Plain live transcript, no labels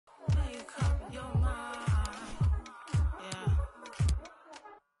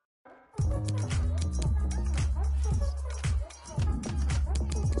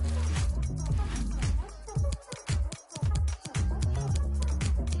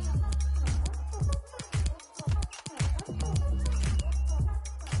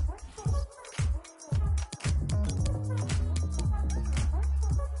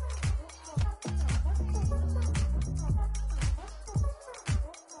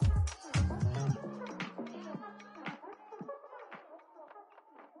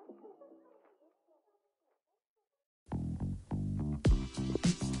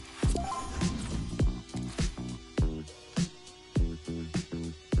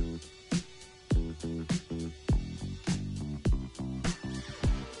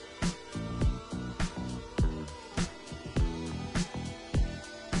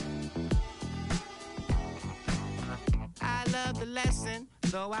lesson,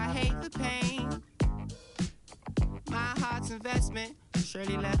 though I hate the pain. My heart's investment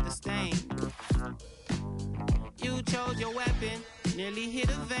surely left a stain. You chose your weapon, nearly hit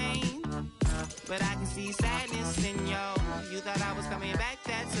a vein. But I can see sadness in yo. You thought I was coming back,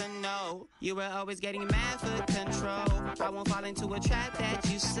 that's a no. You were always getting mad for control. I won't fall into a trap that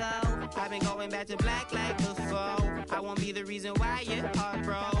you sow. I've been going back to black like before. I won't be the reason why your heart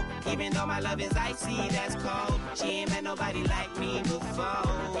broke. Even though my love is icy, that's cold. She ain't met nobody like me before.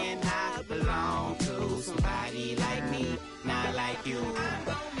 And I belong to somebody like me, not like you. I'm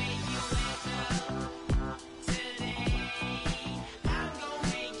gonna make you wake up today. I'm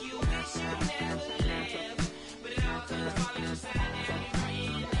gonna make you wish you never left. But it all comes falling upside down. You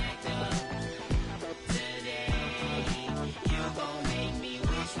reenact up today. You gon' make me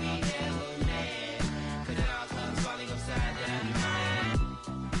wish we never met. But it all comes falling upside down.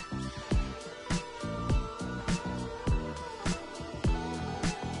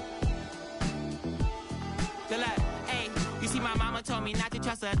 My mama told me not to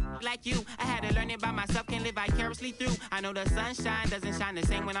trust a like you. I had to learn it by myself, can't live vicariously through. I know the sunshine doesn't shine the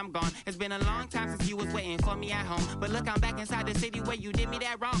same when I'm gone. It's been a long time since you was waiting for me at home. But look, I'm back inside the city where you did me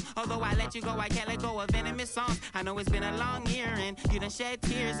that wrong. Although I let you go, I can't let go of venomous songs. I know it's been a long year and you done shed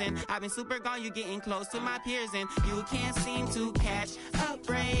tears. And I've been super gone, you getting close to my peers. And you can't seem to catch a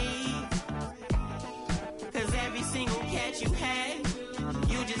break. Cause every single catch you had,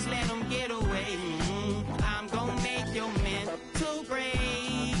 you just let them get away. I'm gonna make your mental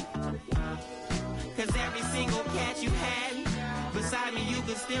break. Cause every single catch you had, beside me you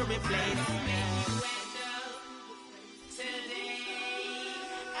could still replace.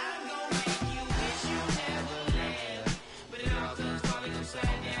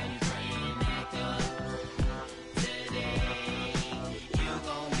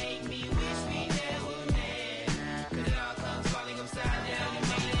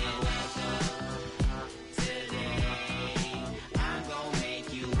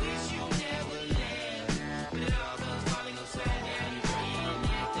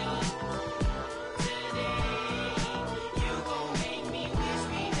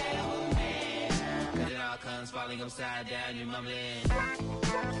 Falling upside down, you're mumbling.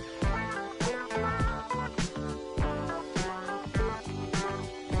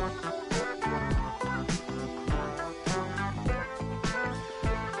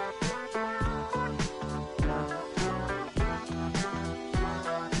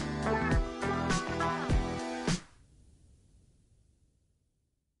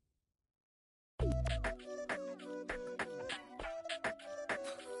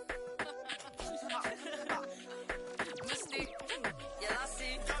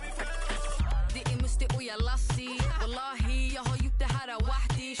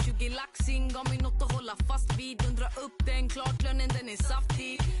 Fast vid, undra upp den, klart lönen den är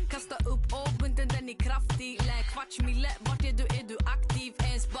saftig. Kasta upp och bunten den är kraftig. Lä kvartsmille, vart är du aktiv?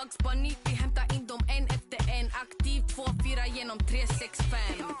 Ens Bugs Bunny, vi hämtar in dem en efter en. Aktiv, 2-4 genom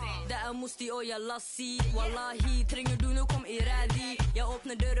 3-6-5. Det är Musti och jag Lassi. Wallahi, tränger du nu kom i rädi. Jag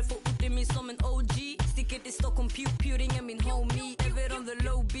öppnar dörren för orten min som en OG. Sticker till Stockholm, pew ringer min homie. Ever on the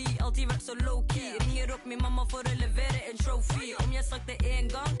low beat, alltid varit så low key. Ringer upp min mamma för att leverera en trophy. Om jag sagt det en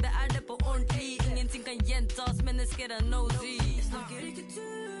gång, det är det på ordentligt. Ingenting kan gentas, men det ska den nosy. Jag snackar riktigt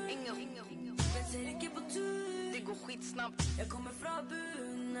tur, men säger inte på tur. Det går skitsnabbt, jag kommer från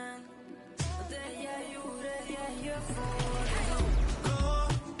bunnen. Och det jag gjorde, jag gör för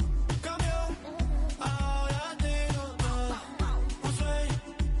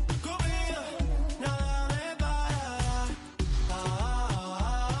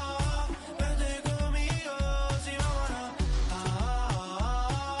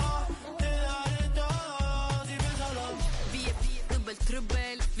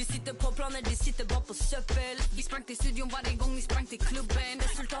när de sitter bara på söppel. Vi sprang till studion varje gång vi sprang till klubben.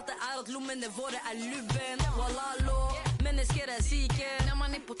 Resultatet är att lommen där våra är luven. Wallalo, människor är psyke. När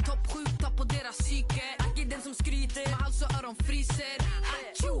man är på topp, skjuta på deras psyke. Aki den som skryter, men alltså öron fryser.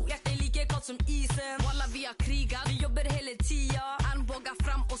 Atjo, hjärtat är lika kallt som isen. Walla vi har krigat, vi jobbar hela tia. Armbågar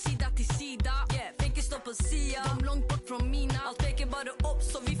fram och sida till sida. Yeah, tänker stå på sia. De långt bort från mina. Allt pekar bara upp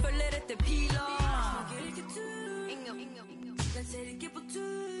så vi följer efter pilar. Snackar riktigt tur. Den ser inte på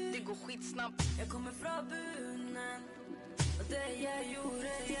tur. Det går skitsnabbt. Jag kommer från bunnen. Och det jag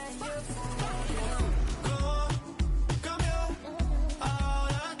gjorde, jag gör för.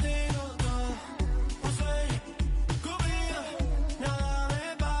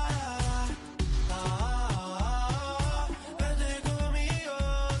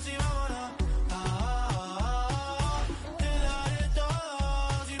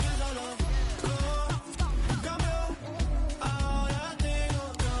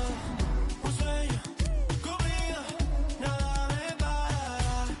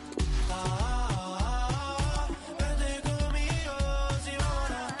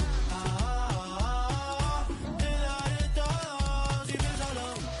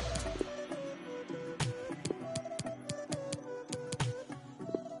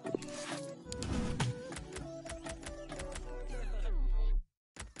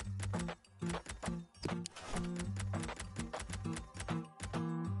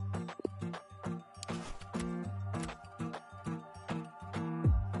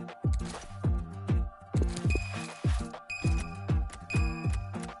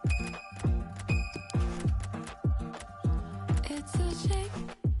 It's a shame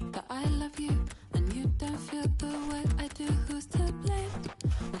that I love you and you don't feel the way I do. Who's to blame?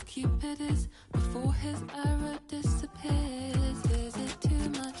 Well, Cupid is before his arrow disappears. Is it too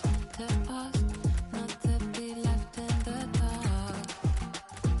much to ask not to be left in the dark?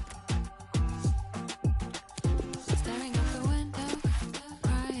 Staring out the window,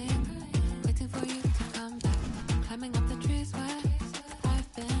 crying, waiting for you to come back. Climbing up the trees where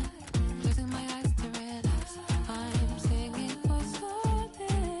I've been, closing my eyes to realize I'm singing for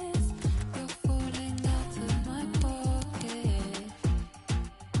solace. You're falling out of my pocket.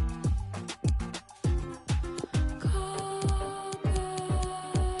 Can't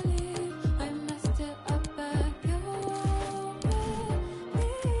believe I messed it up at your wedding,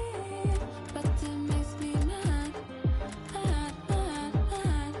 but it makes me mad, mad, mad,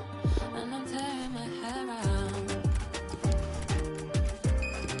 mad, and I'm tearing my hair out,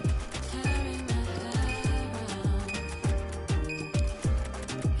 tearing my hair out.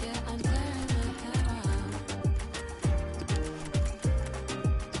 Yeah, I'm tearing my hair out,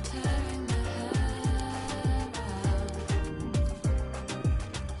 tearing my hair out.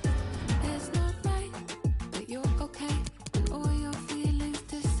 It's not right that you're okay and all your feelings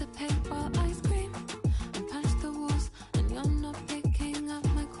dissipate while I scream and punch the walls and you're not picking up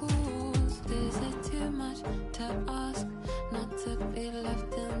my calls. Is it too much to ask not to be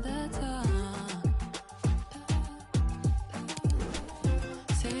left in the dark?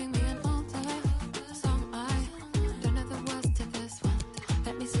 Sing me an older song, I don't know the words to this one.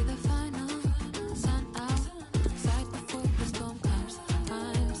 Let me see the final sun outside before the storm comes.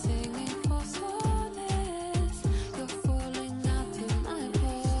 I'm singing for solace. You're falling out of my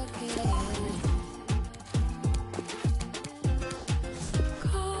pocket.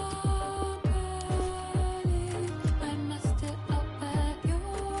 Can't believe I messed it up at your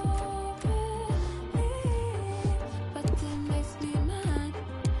wedding, but it makes me mad,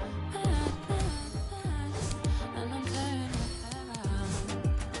 mad, mad, mad, and I'm tearing my hair out,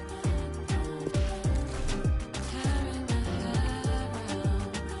 tearing my hair out.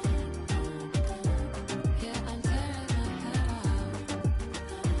 Yeah, I'm tearing my hair out,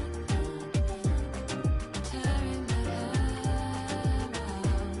 tearing my hair out.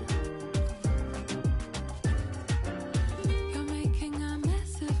 You're making a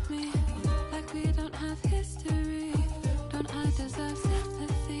mess of me, like we don't have history. Don't I deserve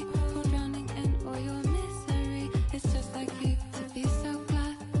sympathy for drowning in all your misery? It's just like you to be so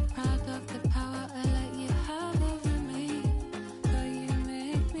glad, proud of the power I let you have over me. But you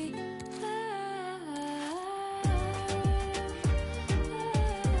make me mad,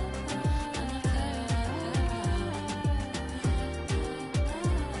 and I'm tearing my hair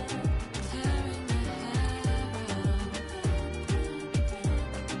out, tearing my hair out.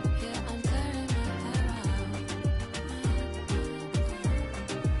 Yeah, I'm tearing my hair out,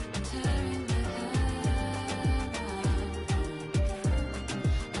 tearing my hair out,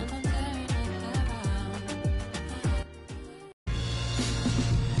 and I'm tearing my hair out.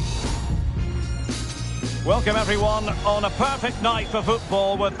 Welcome everyone on a perfect night for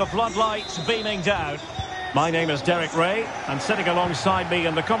football with the floodlights beaming down. My name is Derek Ray, and sitting alongside me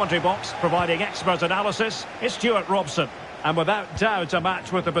in the commentary box providing expert analysis is Stuart Robson. And without doubt a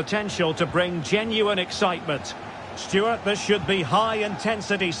match with the potential to bring genuine excitement. Stuart, this should be high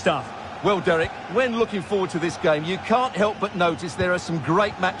intensity stuff. Well, Derek, when looking forward to this game, you can't help but notice there are some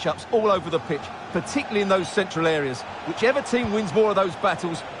great matchups all over the pitch, particularly in those central areas. Whichever team wins more of those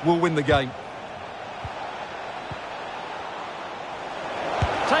battles will win the game.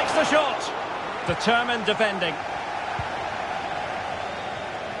 Takes the shot. Determined defending.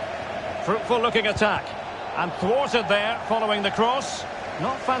 Fruitful looking attack. And thwarted there following the cross.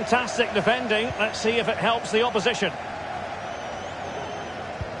 Not fantastic defending. Let's see if it helps the opposition.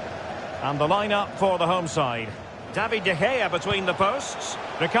 And the lineup for the home side. David De Gea between the posts.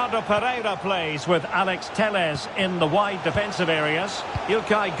 Ricardo Pereira plays with Alex Telles in the wide defensive areas.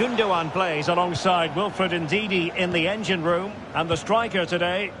 Ilkay Gundogan plays alongside Wilfred Ndidi in the engine room. And the striker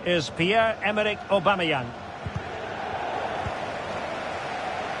today is Pierre-Emerick Aubameyang.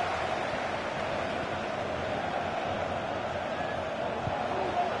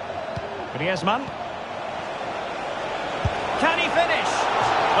 Griezmann. Can he finish?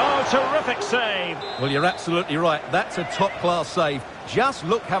 Oh, terrific save. Well, you're absolutely right. That's a top-class save. Just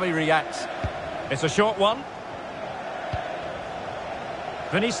look how he reacts. It's a short one.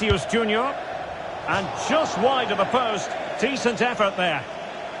 Vinicius Junior. And just wide of the post. Decent effort there.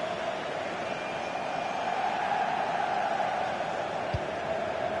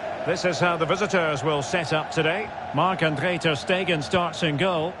 This is how the visitors will set up today. Marc-Andre ter Stegen starts in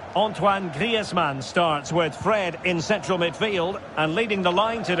goal. Antoine Griezmann starts with Fred in central midfield. And leading the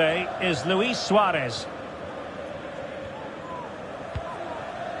line today is Luis Suarez.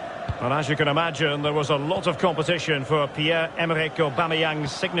 Well, as you can imagine, there was a lot of competition for Pierre-Emerick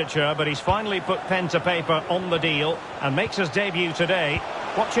Aubameyang's signature, but he's finally put pen to paper on the deal and makes his debut today.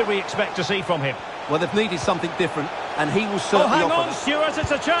 What should we expect to see from him? Well, they've needed something different, and he will certainly hang offer on, them. Stuart,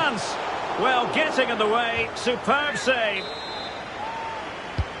 it's a chance. Well, getting in the way, superb save.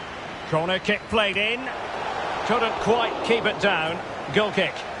 Corner kick played in. Couldn't quite keep it down. Goal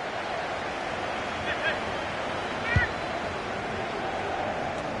kick.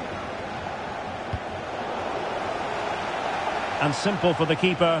 And simple for the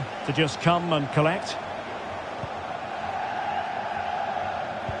keeper to just come and collect.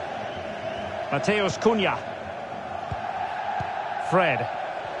 Matheus Cunha. Fred.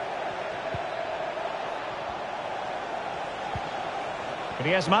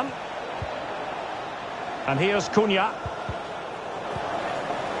 Griezmann. And here's Cunha.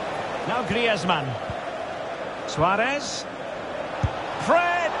 Now Griezmann. Suarez.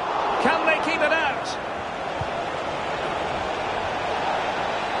 Fred! Can they keep it out?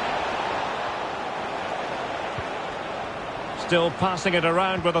 Still passing it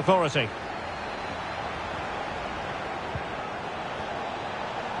around with authority.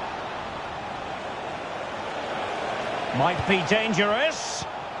 Might be dangerous.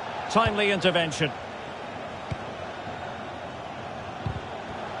 Timely intervention.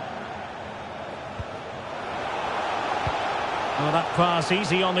 Oh, that pass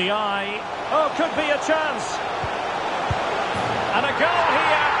easy on the eye. Oh, could be a chance. And a goal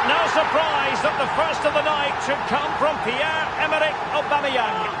here. No surprise that the first of the night should come from Pierre-Emerick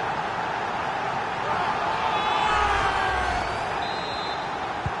Aubameyang.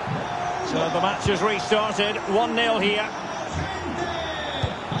 So the match has restarted. 1-0 here.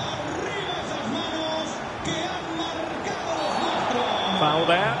 Foul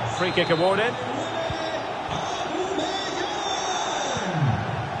there. Free kick awarded.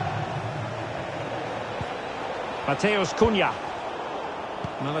 Matheus Cunha.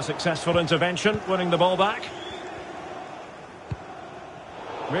 Another successful intervention, winning the ball back.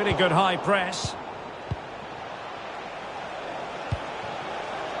 Really good high press.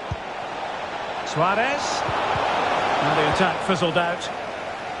 Suarez. And the attack fizzled out.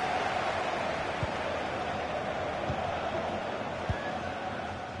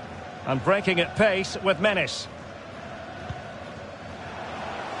 And breaking at pace with menace.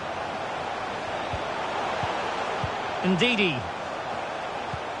 Ndidi.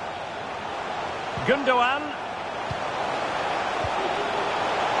 Gundogan.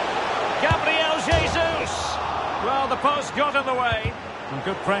 Gabriel Jesus. Well, the post got in the way. And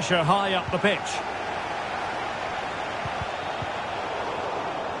good pressure high up the pitch.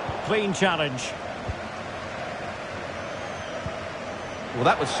 Clean challenge. Well,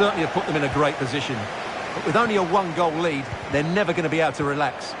 that would certainly have put them in a great position. But with only a one-goal lead, they're never going to be able to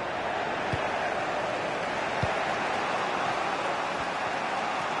relax.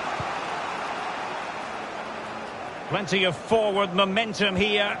 Plenty of forward momentum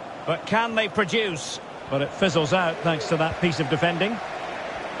here, but can they produce? But it fizzles out thanks to that piece of defending.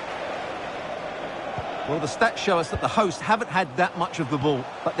 Well, the stats show us that the hosts haven't had that much of the ball,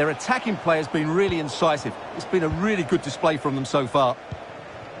 but their attacking play has been really incisive. It's been a really good display from them so far.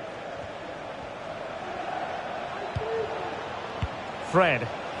 Fred.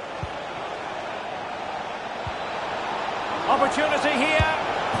 Opportunity here.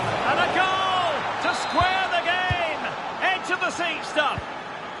 And a goal to square the game. Edge of the seat stuff.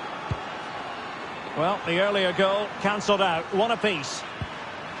 Well, the earlier goal cancelled out. One apiece.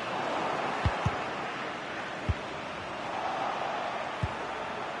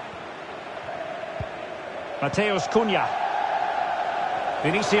 Matheus Cunha.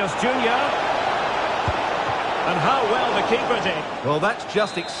 Vinicius Junior. And how well the keeper did. Well, that's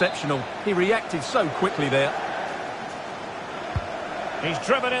just exceptional. He reacted so quickly there. He's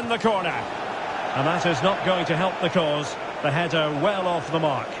driven in the corner. And that is not going to help the cause. The header well off the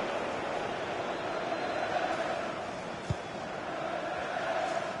mark.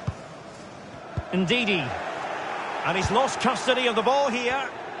 Ndidi. And he's lost custody of the ball here.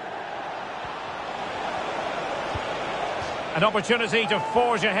 An opportunity to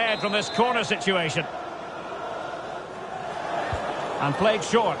forge ahead from this corner situation. And played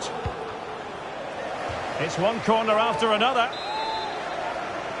short. It's one corner after another.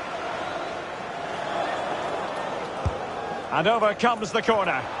 And over comes the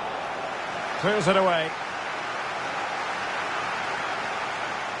corner. Clears it away.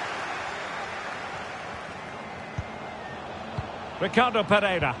 Ricardo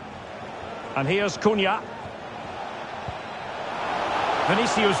Pereira. And here's Cunha.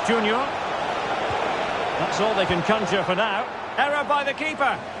 Vinicius Junior. That's all they can conjure for now. Error by the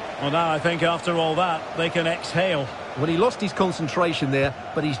keeper. Well, now I think after all that, they can exhale. Well, he lost his concentration there,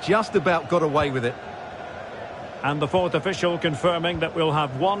 but he's just about got away with it. And the fourth official confirming that we'll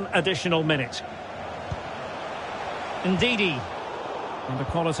have one additional minute. Ndidi. And the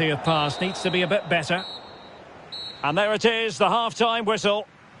quality of pass needs to be a bit better. And there it is, the half-time whistle.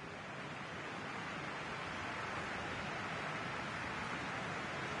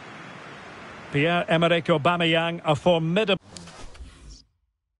 Pierre-Emerick Aubameyang, a formidable...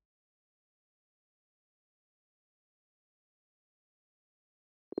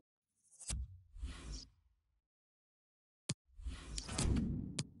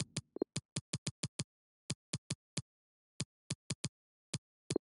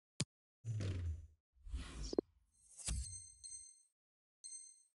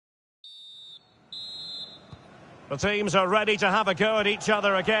 The teams are ready to have a go at each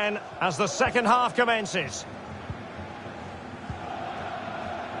other again as the second half commences.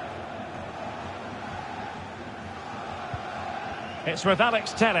 It's with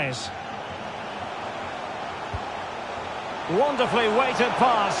Alex Telles. Wonderfully weighted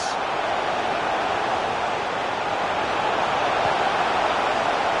pass.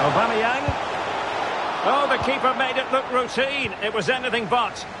 Aubameyang. Oh, the keeper made it look routine. It was anything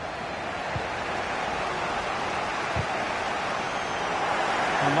but.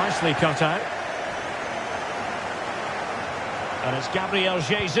 Nicely cut out. And it's Gabriel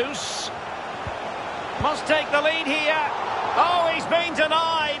Jesus. Must take the lead here. Oh, he's been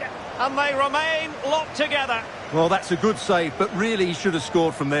denied. And they remain locked together. Well, that's a good save, but really he should have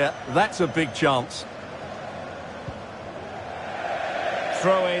scored from there. That's a big chance.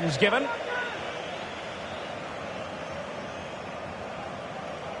 Throw-ins given.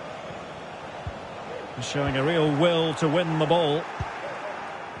 He's showing a real will to win the ball.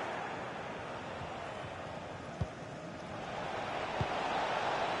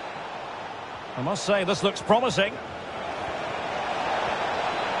 I must say, this looks promising.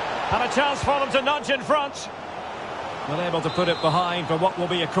 And a chance for them to nudge in front. Well, able to put it behind for what will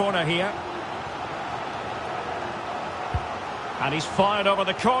be a corner here. And he's fired over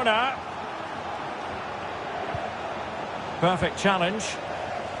the corner. Perfect challenge.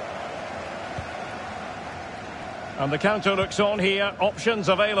 And the counter looks on here. Options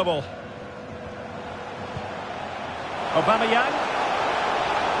available. Aubameyang.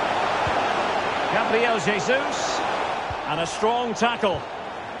 Gabriel Jesus. And a strong tackle.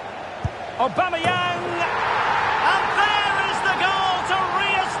 Aubameyang. And there is the goal to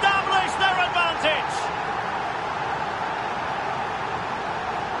re-establish their advantage.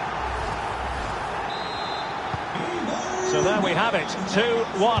 So there we have it.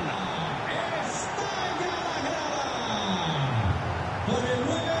 2-1.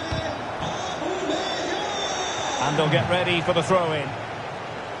 And they'll get ready for the throw-in.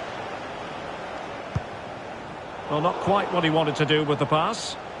 Well, not quite what he wanted to do with the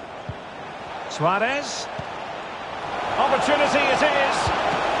pass. Suarez. Opportunity it is.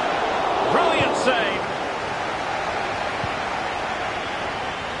 Brilliant save.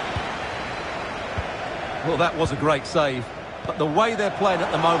 Well, that was a great save. But the way they're playing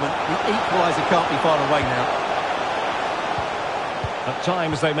at the moment, the equaliser can't be far away now. At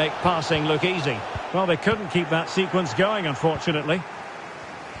times they make passing look easy. Well, they couldn't keep that sequence going, unfortunately.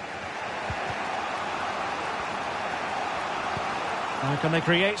 Now can they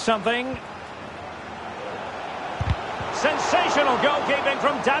create something? Sensational goalkeeping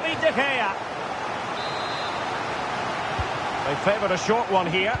from David De Gea. They favoured a short one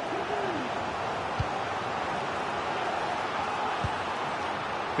here.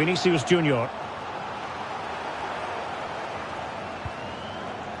 Vinicius Junior.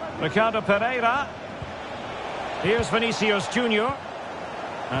 Ricardo Pereira. Here's Vinicius Junior.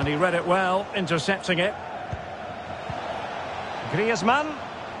 And he read it well, intercepting it. Griezmann.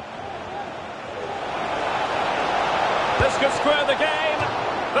 This could square the game,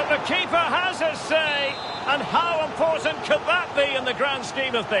 but the keeper has his say. And how important could that be in the grand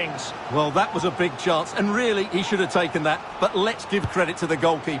scheme of things? Well, that was a big chance, and really, he should have taken that. But let's give credit to the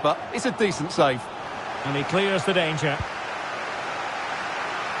goalkeeper. It's a decent save. And he clears the danger.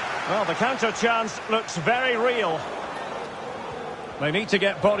 Well, the counter chance looks very real. They need to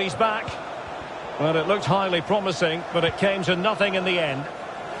get bodies back. Well, it looked highly promising, but it came to nothing in the end.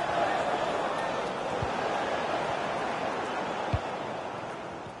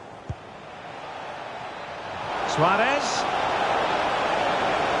 Suarez.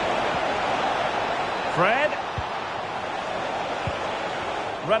 Fred.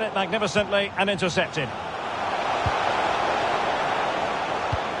 read it magnificently and intercepted.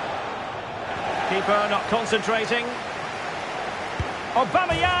 Keeper not concentrating.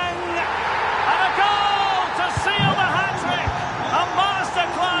 Aubameyang! And a goal to seal the hat-trick! A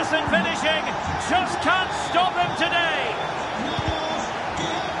masterclass in finishing. Just can't stop him today.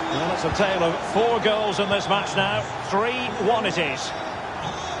 Well, it's a tale of 4 goals in this match now. 3-1 it is.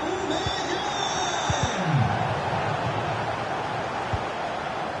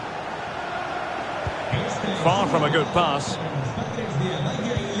 Far from a good pass.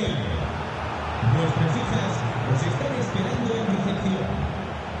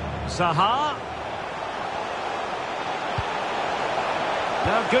 Zaha.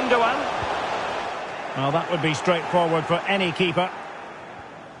 Now Gundogan. Well, that would be straightforward for any keeper.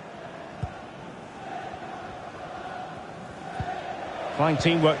 Fine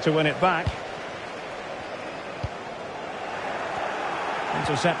teamwork to win it back.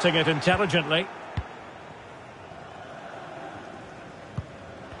 Intercepting it intelligently.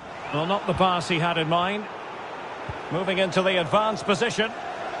 Well, not the pass he had in mind. Moving into the advanced position.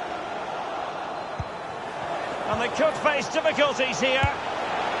 And they could face difficulties here.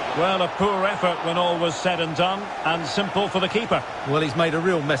 Well, a poor effort when all was said and done, and simple for the keeper. Well, he's made a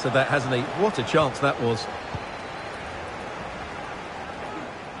real mess of that, hasn't he? What a chance that was.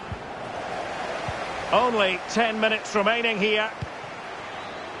 Only 10 minutes remaining here.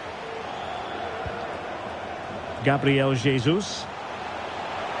 Gabriel Jesus.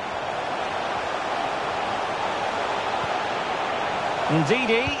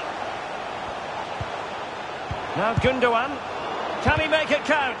 Ndidi. Now Gundogan. Can he make it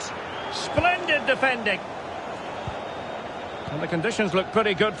count? Splendid defending. And the conditions look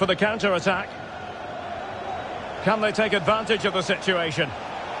pretty good for the counter-attack. Can they take advantage of the situation?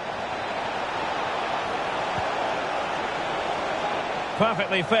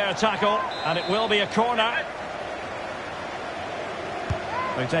 Perfectly fair tackle, and it will be a corner.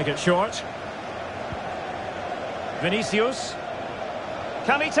 They take it short. Vinicius.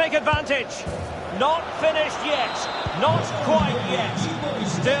 Can he take advantage? Not finished yet. Not quite yet.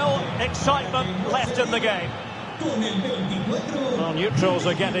 Still excitement left in the game. Well, neutrals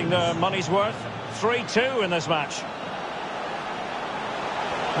are getting their money's worth. 3-2 in this match.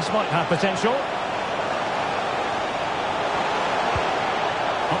 This might have potential.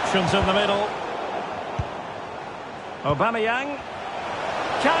 Options in the middle. Aubameyang.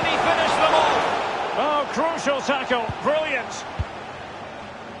 Can he finish them off? Oh, crucial tackle. Brilliant.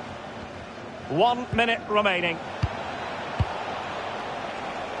 1 minute remaining.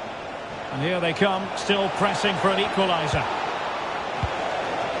 And here they come, still pressing for an equaliser.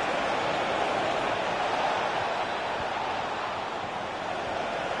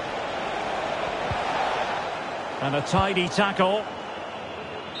 And a tidy tackle.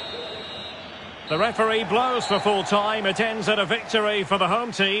 The referee blows for full time. It ends at a victory for the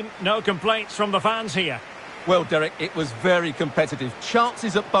home team. No complaints from the fans here. Well, Derek, it was very competitive.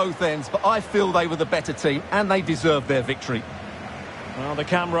 Chances at both ends, but I feel they were the better team and they deserved their victory. Well, the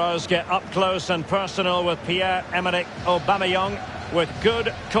cameras get up close and personal with Pierre-Emerick Aubameyang with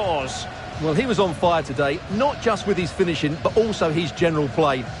good cause. Well, he was on fire today, not just with his finishing, but also his general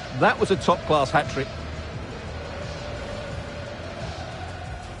play. That was a top-class hat-trick.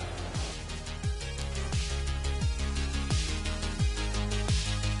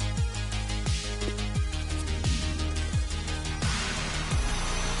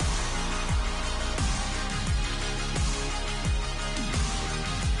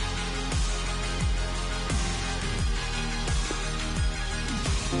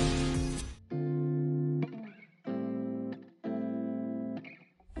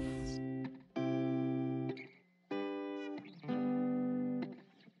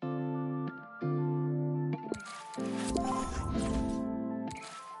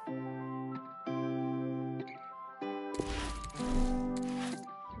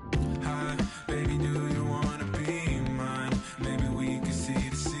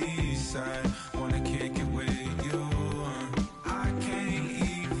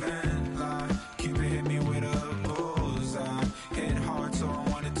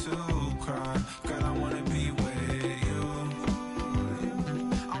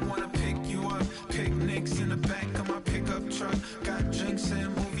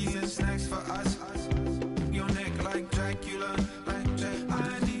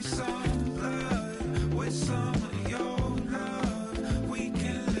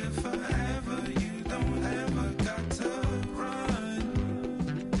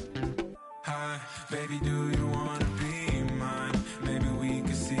 Baby, do you wanna be mine? Maybe we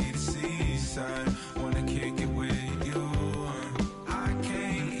could see the seaside. Wanna kick it with you. I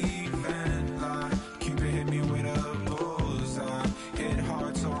can't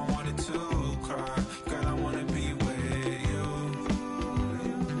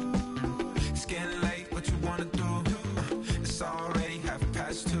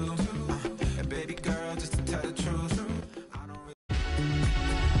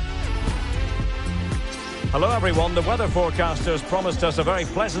Hello everyone, the weather forecasters promised us a very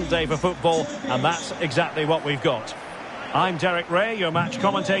pleasant day for football, and that's exactly what we've got. I'm Derek Ray, your match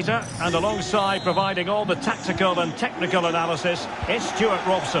commentator, and alongside providing all the tactical and technical analysis, it's Stuart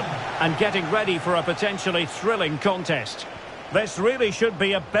Robson, and getting ready for a potentially thrilling contest. This really should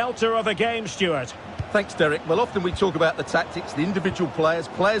be a belter of a game, Stuart. Thanks, Derek. Well, often we talk about the tactics, the individual players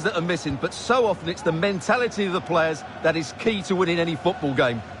that are missing, but so often it's the mentality of the players that is key to winning any football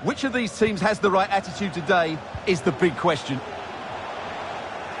game. Which of these teams has the right attitude today is the big question.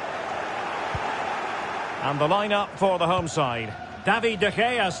 And the lineup for the home side. David De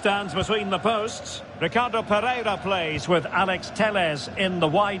Gea stands between the posts. Ricardo Pereira plays with Alex Telles in the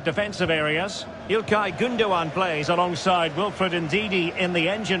wide defensive areas. İlkay Gündoğan plays alongside Wilfred Ndidi in the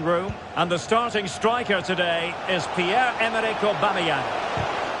engine room. And the starting striker today is Pierre-Emerick Aubameyang.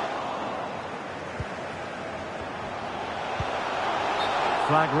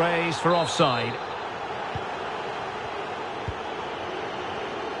 Flag raised for offside.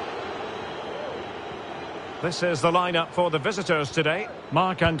 This is the lineup for the visitors today.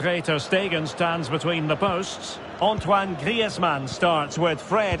 Marc-André ter Stegen stands between the posts. Antoine Griezmann starts with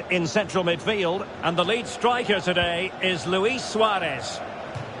Fred in central midfield. And the lead striker today is Luis Suarez.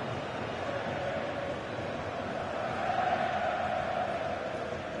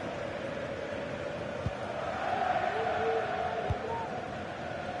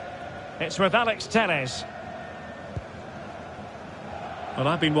 It's with Alex Telles. Well,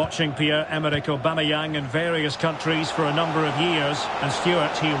 I've been watching Pierre-Emerick Aubameyang in various countries for a number of years, and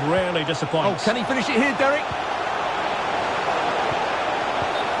Stuart, he rarely disappoints. Oh, can he finish it here, Derek?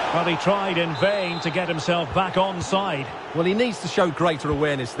 Well, he tried in vain to get himself back on side. Well, he needs to show greater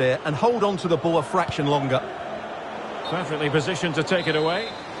awareness there and hold on to the ball a fraction longer. Perfectly positioned to take it away.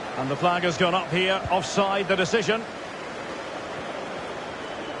 And the flag has gone up here, offside the decision.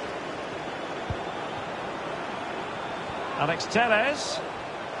 Alex Telles.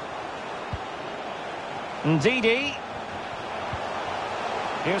 Ndidi.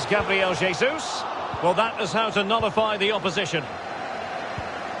 Here's Gabriel Jesus. Well, that is how to nullify the opposition.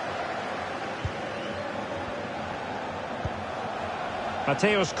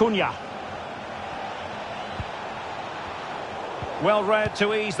 Matheus Cunha. Well read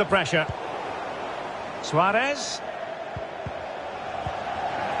to ease the pressure. Suarez.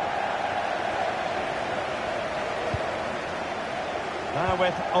 Now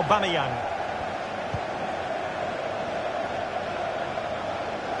with Aubameyang.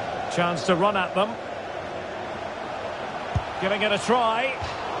 Chance to run at them. Giving it a try.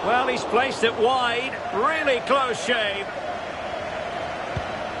 Well, he's placed it wide. Really close shave.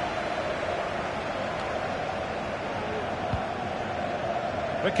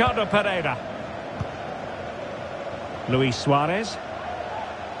 Ricardo Pereira. Luis Suarez.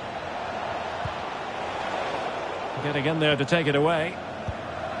 Getting in there to take it away.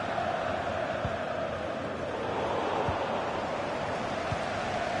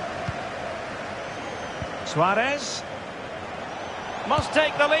 Suarez. Must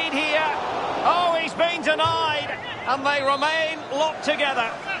take the lead here. Oh, he's been denied. And they remain locked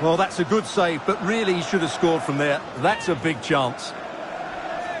together. Well, that's a good save, but really he should have scored from there. That's a big chance.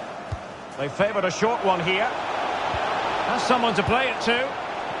 They favoured a short one here. Has someone to play it to.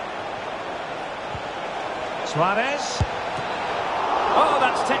 Suarez. Oh,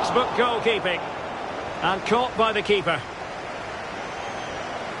 that's textbook goalkeeping. And caught by the keeper.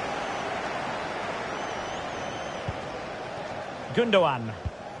 Gündoğan.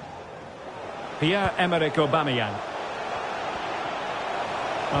 Pierre-Emerick Aubameyang.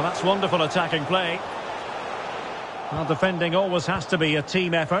 Well, that's wonderful attacking play. Well, defending always has to be a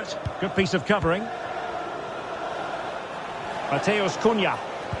team effort. Good piece of covering. Matheus Cunha.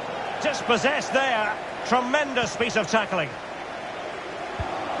 Dispossessed there. Tremendous piece of tackling.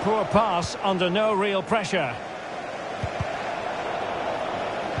 Poor pass under no real pressure.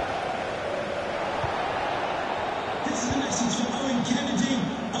 This is a message from Owen Kennedy.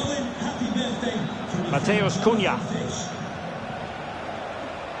 Owen, happy birthday. Matheus Cunha.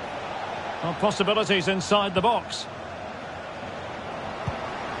 Well, possibilities inside the box.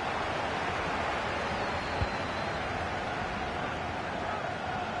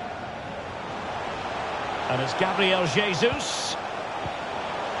 And it's Gabriel Jesus.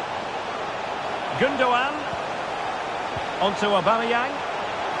 Gündoğan. Onto Aubameyang.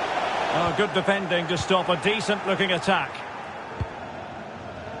 Oh, good defending to stop a decent-looking attack.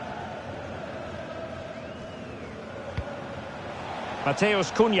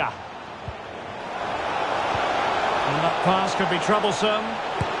 Matheus Cunha. And that pass could be troublesome.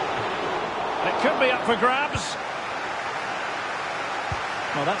 It could be up for grabs.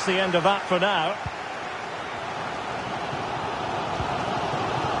 Well, that's the end of that for now.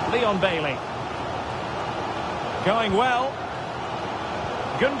 Leon Bailey. Going well.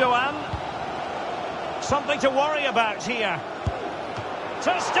 Gundogan. Something to worry about here.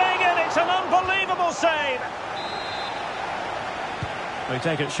 Ter Stegen, it's an unbelievable save. They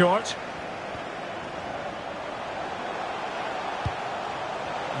take it short.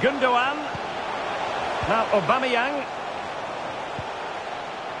 Gundogan. Now Aubameyang.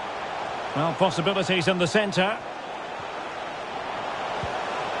 Well, possibilities in the centre.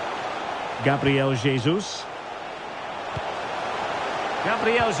 Gabriel Jesus.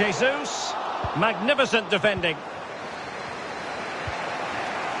 Gabriel Jesus. Magnificent defending.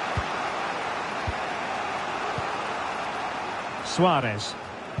 Suarez.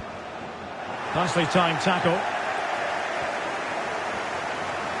 Nicely timed tackle.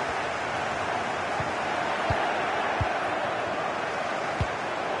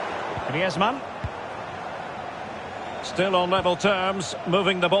 Griezmann. Still on level terms,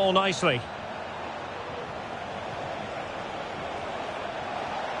 moving the ball nicely.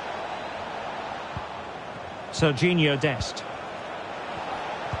 Serginho Dest.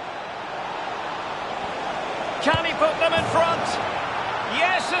 Can he put them in front?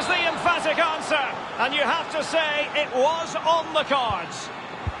 Yes is the emphatic answer. And you have to say it was on the cards.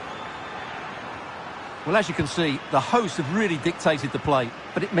 Well, as you can see, the hosts have really dictated the play,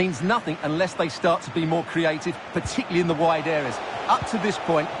 but it means nothing unless they start to be more creative, particularly in the wide areas. Up to this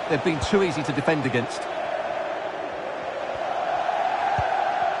point, they've been too easy to defend against.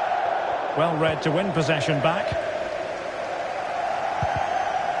 Well read to win possession back.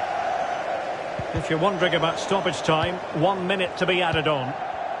 If you're wondering about stoppage time, 1 minute to be added on.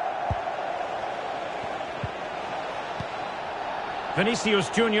 Vinicius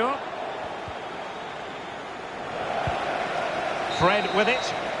Junior. Fred with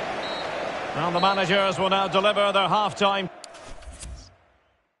it. And the managers will now deliver their half-time.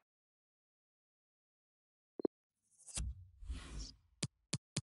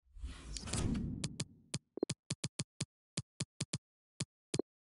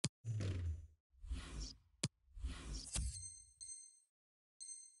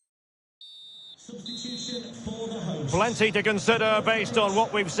 Substitution for the host. Plenty to consider based on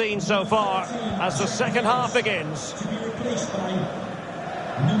what we've seen so far as the second half begins. To be replaced by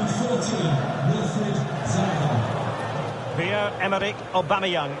number 14, Wilfried Zaha. Pierre-Emerick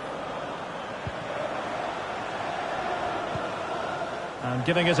Aubameyang. And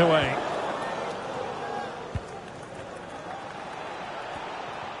giving it away.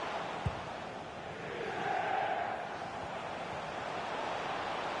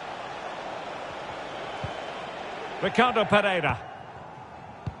 Ricardo Pereira.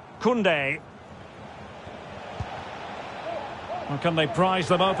 Koundé. Well, can they prize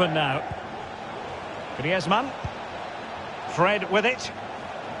them open now? Griezmann. Fred with it.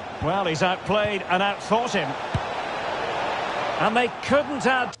 Well, he's outplayed and outthought him. And they couldn't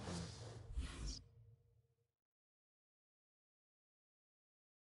add...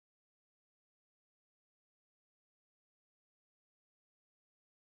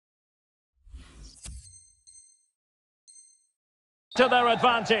 to their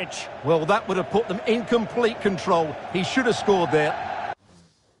advantage. Well, that would have put them in complete control. He should have scored there.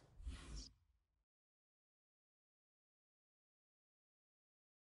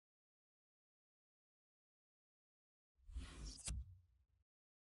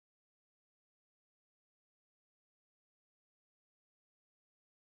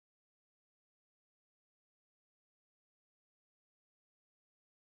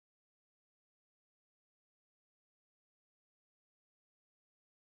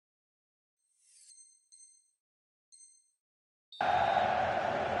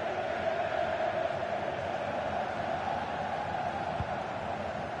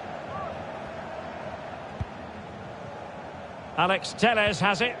 Alex Telles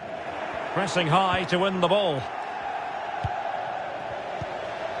has it. Pressing high to win the ball.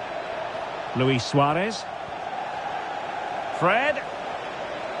 Luis Suarez. Fred.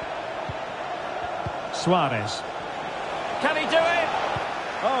 Suarez. Can he do it?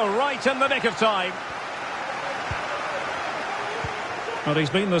 Oh, right in the nick of time. Well, he's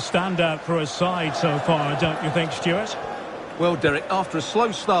been the standout for his side so far, don't you think, Stuart? Well, Derek, after a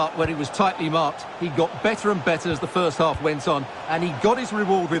slow start where he was tightly marked, he got better and better as the first half went on, and he got his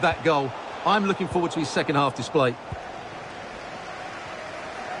reward with that goal. I'm looking forward to his second half display.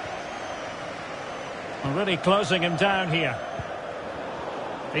 Already closing him down here.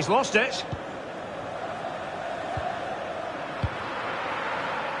 He's lost it.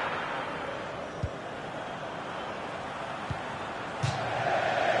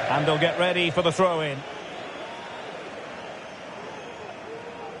 And they'll get ready for the throw-in.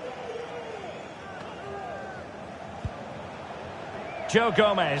 Joe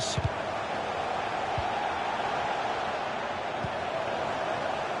Gomez.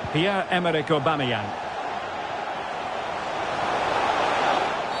 Pierre-Emerick Aubameyang.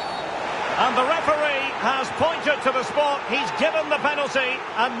 And the referee has pointed to the spot. He's given the penalty.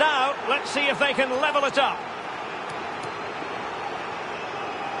 And now, let's see if they can level it up.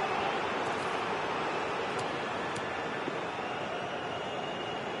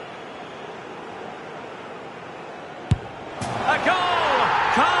 A goal!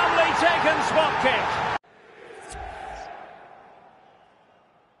 Calmly taken spot kick.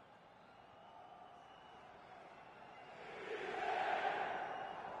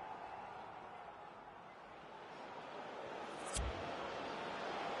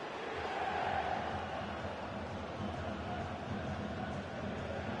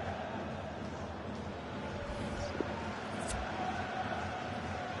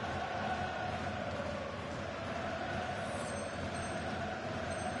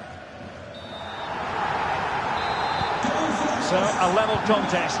 So, a level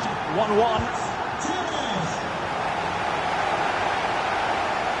contest, 1-1.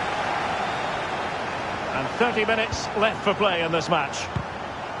 And 30 minutes left for play in this match.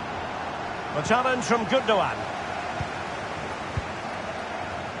 The challenge from Gundogan.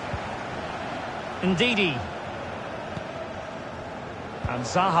 Ndidi. And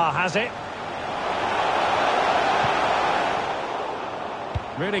Zaha has it.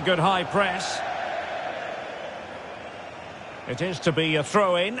 Really good high press. It is to be a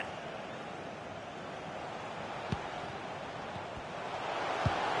throw-in.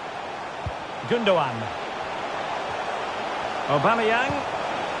 Gundogan. Aubameyang.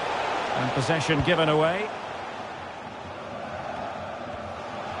 And possession given away.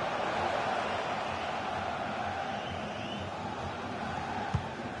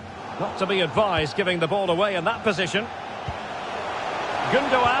 Not to be advised giving the ball away in that position.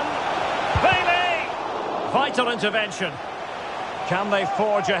 Gundogan. Bailey! Vital intervention. Can they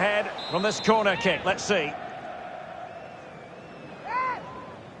forge ahead from this corner kick? Let's see.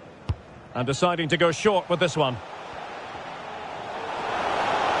 And deciding to go short with this one.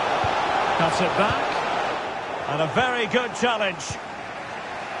 Cuts it back. And a very good challenge.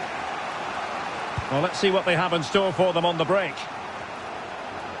 Well, let's see what they have in store for them on the break.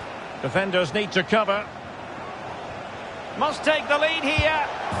 Defenders need to cover. Must take the lead here.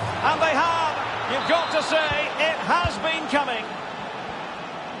 And they have. You've got to say, it has been coming.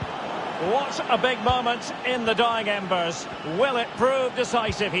 What a big moment in the dying embers. Will it prove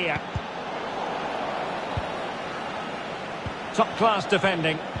decisive here? Top-class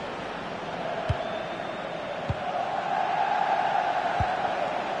defending.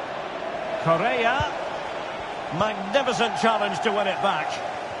 Correa. Magnificent challenge to win it back.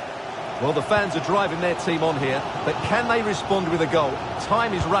 Well, the fans are driving their team on here, but can they respond with a goal?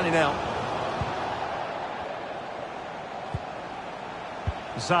 Time is running out.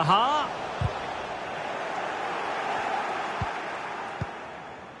 Zaha.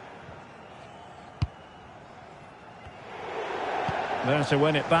 There to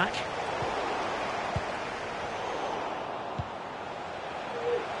win it back.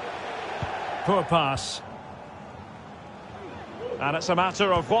 Poor pass. And it's a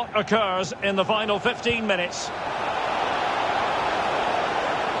matter of what occurs in the final 15 minutes.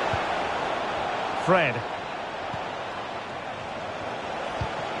 Fred.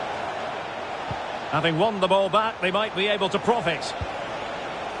 Having won the ball back, they might be able to profit.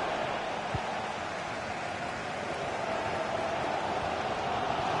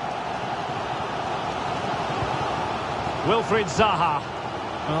 Wilfried Zaha.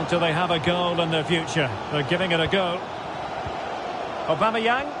 Well, do they have a goal in their future? They're giving it a go.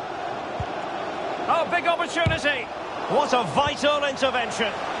 Aubameyang. Oh, big opportunity. What a vital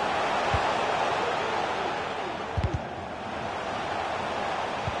intervention.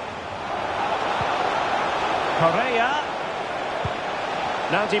 Correa.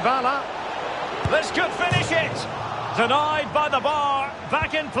 Now Dybala. This could finish it. Denied by the bar.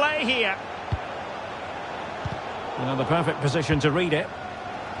 Back in play here. The perfect position to read it.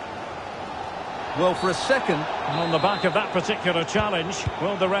 Well, for a second... And on the back of that particular challenge,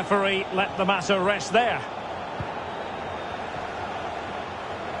 will the referee let the matter rest there?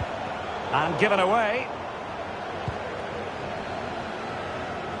 And given away.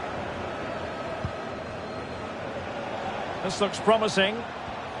 This looks promising.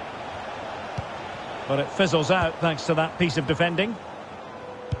 But it fizzles out thanks to that piece of defending.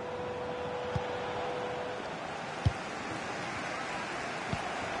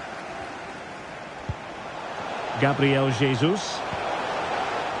 Gabriel Jesus.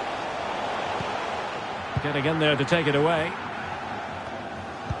 Getting in there to take it away.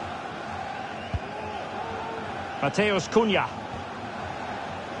 Mateus Cunha.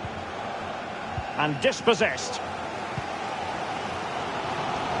 And dispossessed.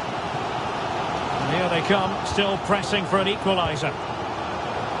 And here they come, still pressing for an equaliser.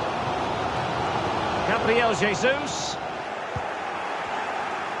 Gabriel Jesus.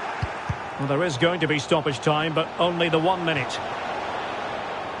 Well, there is going to be stoppage time, but only the 1 minute.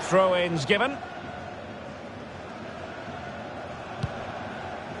 Throw-ins given.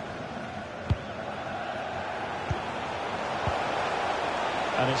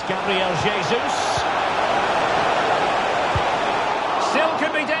 And it's Gabriel Jesus. Still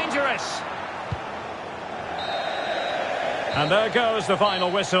could be dangerous. And there goes the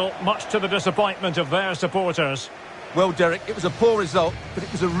final whistle, much to the disappointment of their supporters. Well, Derek, it was a poor result, but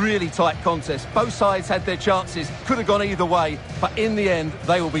it was a really tight contest. Both sides had their chances, could have gone either way, but in the end,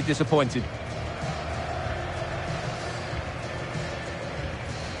 they will be disappointed.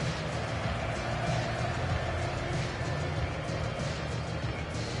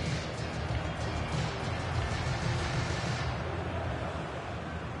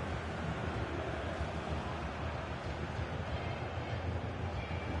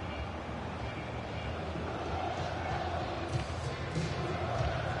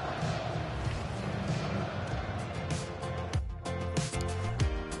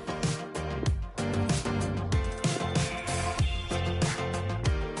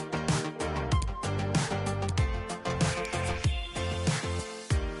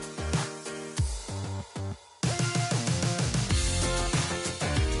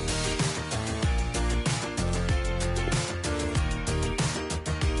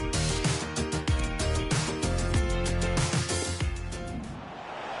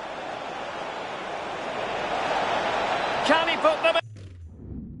 Can he put them in?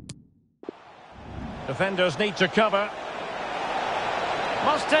 Defenders need to cover.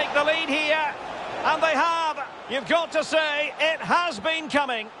 Must take the lead here. And they have. You've got to say, it has been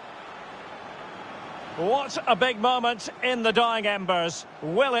coming. What a big moment in the dying embers.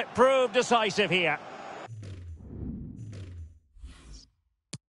 Will it prove decisive here?